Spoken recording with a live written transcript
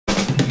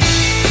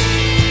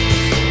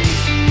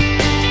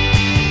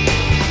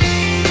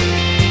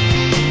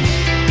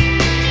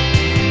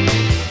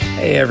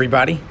Hey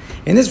everybody,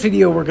 in this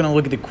video we're going to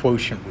look at the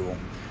quotient rule.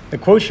 The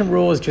quotient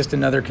rule is just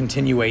another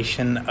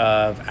continuation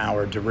of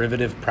our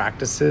derivative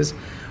practices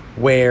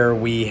where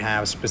we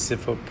have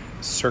specific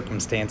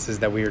circumstances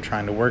that we are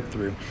trying to work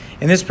through.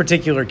 In this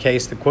particular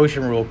case, the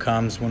quotient rule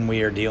comes when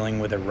we are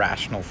dealing with a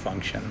rational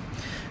function.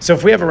 So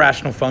if we have a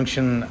rational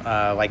function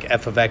like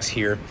f of x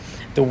here,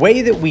 the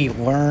way that we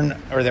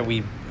learn or that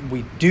we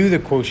do the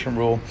quotient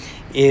rule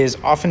is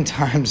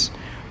oftentimes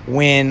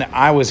when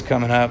I was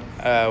coming up,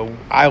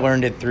 I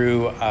learned it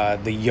through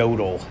the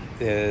yodel,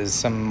 as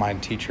some of my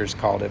teachers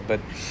called it.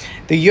 But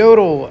the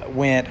yodel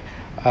went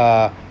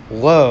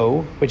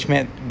low, which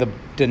meant the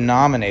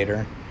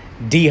denominator,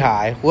 d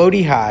high, low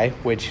d high,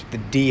 which the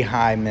d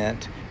high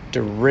meant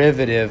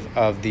derivative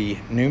of the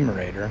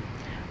numerator,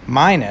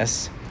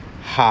 minus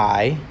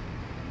high,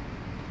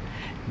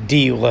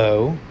 d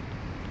low,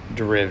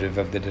 derivative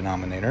of the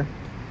denominator,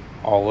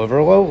 all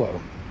over low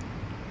low,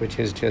 which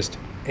is just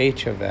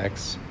h of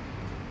x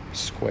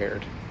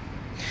squared.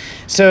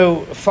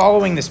 So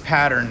following this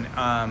pattern,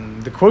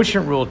 the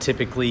quotient rule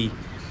typically,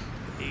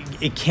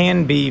 it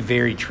can be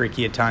very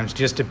tricky at times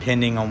just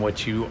depending on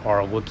what you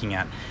are looking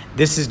at.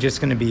 This is just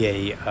going to be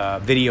a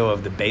video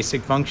of the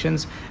basic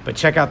functions, but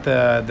check out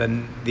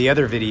the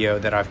other video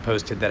that I've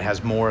posted that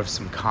has more of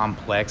some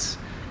complex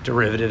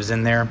derivatives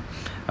in there,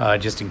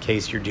 just in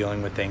case you're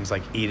dealing with things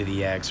like e to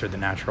the x or the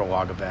natural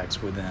log of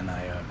x within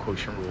a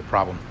quotient rule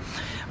problem.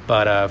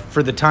 But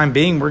for the time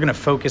being, we're going to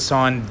focus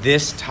on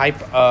this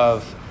type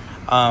of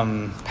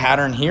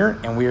pattern here,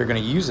 and we are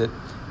going to use it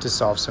to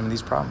solve some of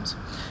these problems.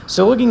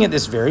 So looking at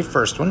this very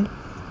first one,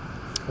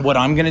 what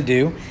I'm going to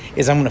do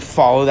is I'm going to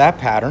follow that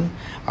pattern.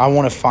 I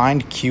want to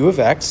find q of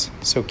x.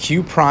 So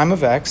q prime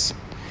of x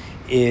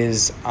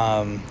is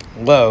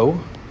low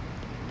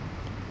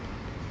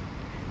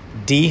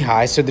d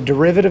high. So the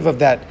derivative of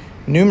that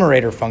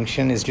numerator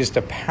function is just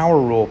a power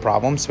rule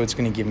problem. So it's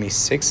going to give me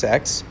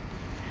 6x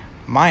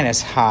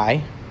minus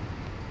high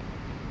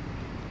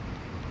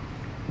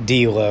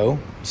d low.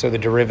 So the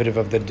derivative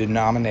of the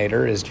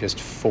denominator is just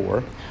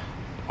 4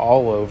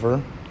 all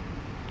over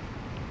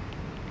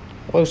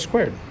low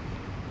squared.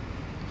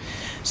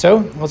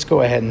 So let's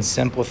go ahead and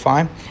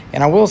simplify.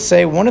 And I will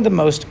say one of the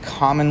most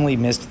commonly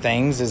missed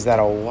things is that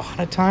a lot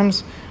of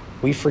times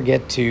we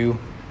forget to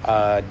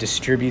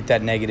distribute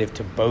that negative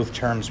to both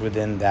terms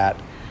within that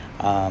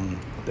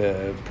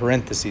the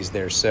parentheses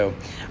there. So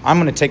I'm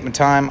going to take my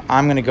time.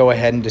 I'm going to go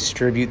ahead and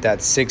distribute that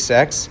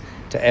 6x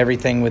to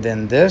everything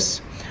within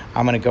this.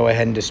 I'm going to go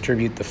ahead and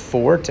distribute the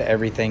 4 to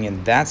everything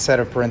in that set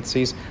of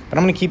parentheses, but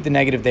I'm going to keep the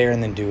negative there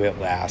and then do it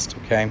last,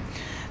 okay?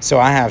 So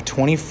I have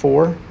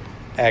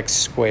 24x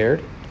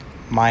squared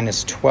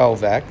minus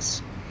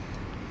 12x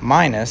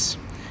minus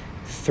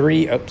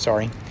 3,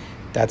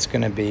 that's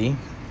going to be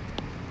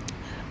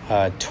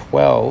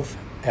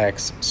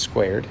 12x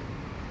squared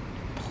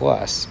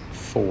plus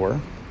 4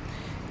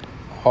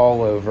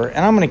 all over,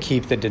 and I'm going to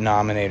keep the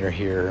denominator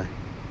here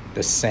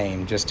the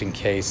same just in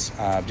case,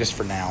 just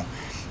for now.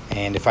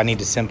 And if I need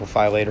to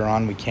simplify later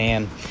on, we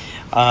can.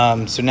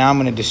 So now I'm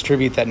going to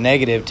distribute that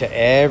negative to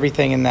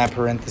everything in that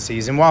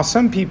parentheses. And while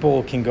some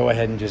people can go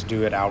ahead and just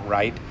do it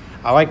outright,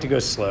 I like to go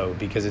slow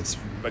because it's,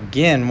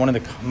 again, one of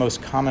the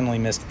most commonly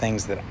missed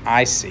things that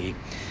I see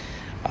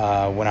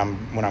when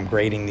I'm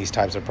grading these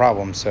types of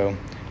problems. So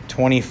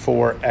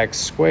 24x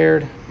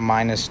squared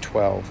minus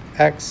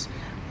 12x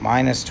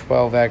minus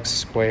 12x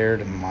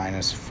squared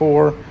minus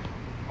 4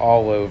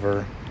 all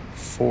over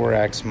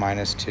 4x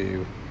minus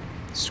 2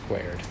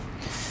 squared.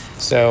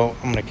 So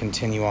I'm going to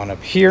continue on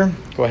up here.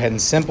 Go ahead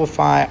and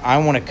simplify. I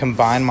want to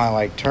combine my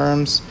like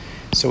terms.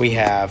 So we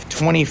have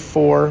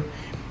 24x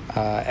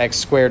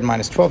squared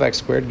minus 12x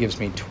squared gives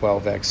me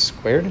 12x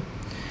squared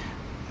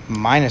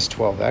minus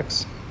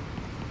 12x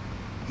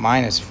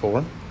minus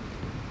 4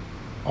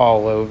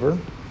 all over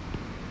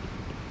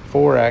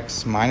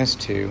 4x minus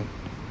 2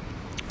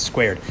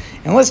 squared.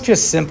 And let's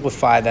just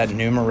simplify that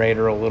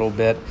numerator a little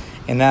bit,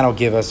 and that'll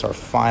give us our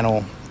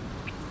final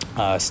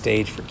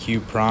stage for q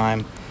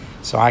prime.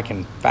 So I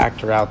can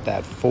factor out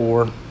that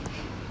 4,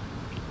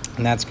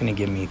 and that's going to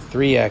give me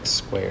 3x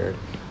squared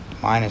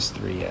minus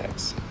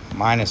 3x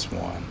minus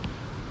 1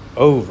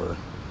 over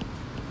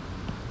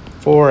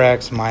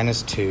 4x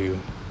minus 2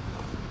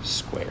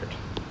 squared.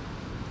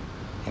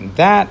 And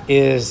that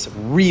is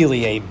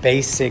really a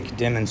basic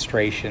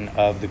demonstration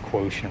of the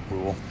quotient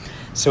rule.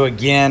 So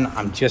again,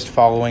 I'm just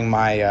following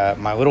my,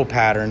 my little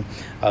pattern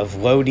of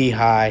low d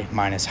high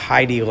minus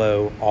high d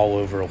low all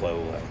over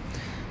low low.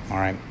 All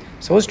right,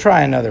 so let's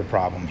try another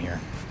problem here.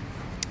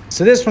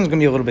 So this one's going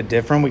to be a little bit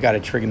different. We got a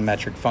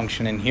trigonometric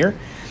function in here.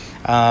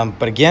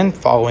 But again,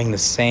 following the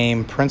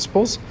same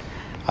principles.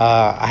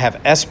 I have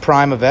s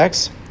prime of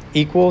x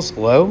equals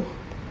low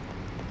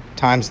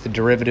times the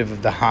derivative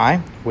of the high,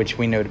 which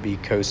we know to be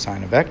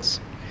cosine of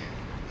x,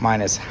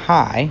 minus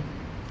high,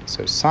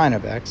 so sine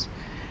of x,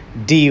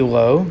 d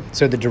low,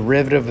 so the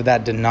derivative of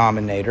that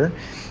denominator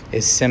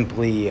is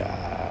simply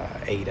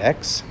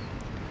 8x,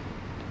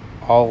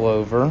 all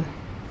over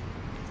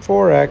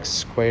 4x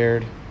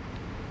squared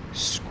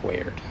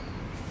squared.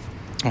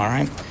 All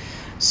right,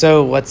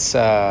 So let's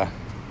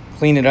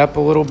clean it up a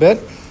little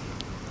bit.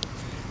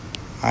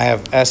 I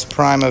have s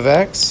prime of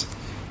x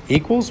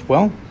equals,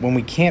 well, when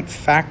we can't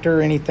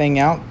factor anything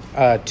out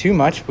too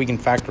much, we can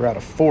factor out a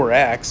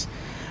 4x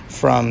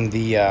from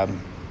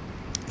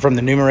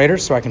the numerator.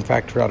 So I can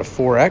factor out a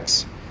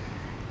 4x.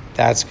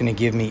 That's going to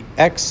give me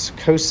x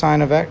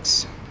cosine of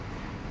x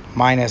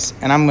minus,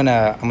 and I'm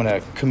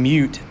gonna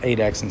commute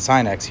 8x and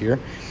sine x here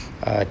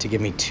to give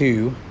me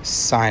 2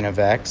 sine of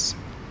x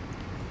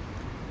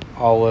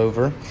all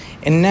over.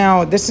 And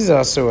now this is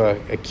also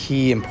a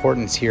key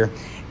importance here.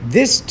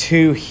 This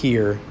 2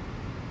 here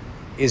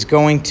is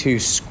going to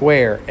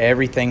square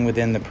everything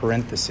within the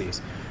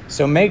parentheses.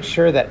 So make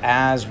sure that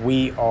as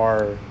we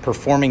are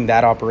performing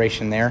that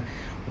operation there,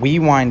 we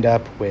wind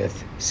up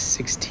with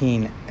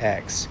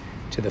 16x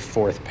to the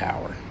 4th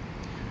power.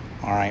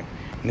 All right,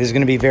 and this is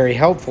going to be very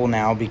helpful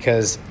now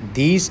because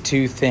these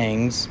two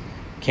things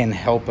can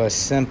help us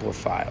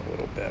simplify a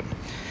little bit.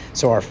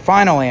 So our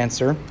final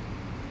answer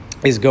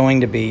is going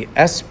to be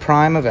s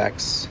prime of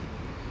x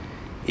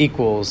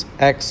equals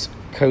x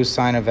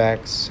cosine of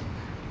x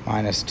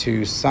minus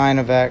 2 sine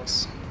of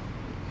x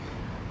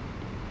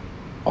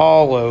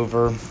all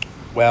over,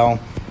 well,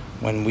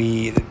 when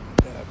we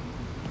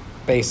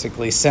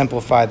basically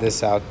simplify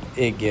this out,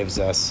 it gives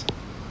us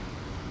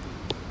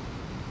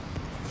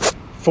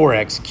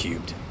 4x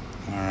cubed.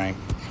 All right.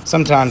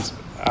 Sometimes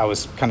I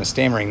was kind of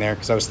stammering there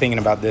because I was thinking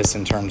about this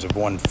in terms of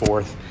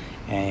 1/4,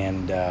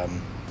 and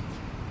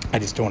I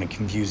just don't want to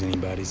confuse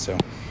anybody. So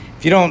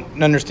if you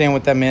don't understand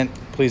what that meant,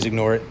 please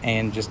ignore it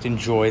and just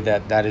enjoy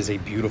that that is a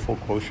beautiful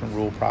quotient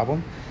rule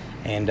problem.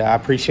 And I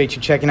appreciate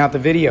you checking out the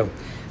video.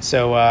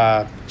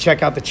 So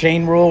check out the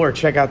chain rule or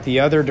check out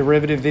the other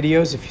derivative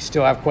videos if you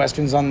still have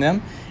questions on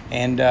them.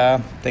 And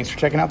thanks for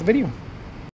checking out the video.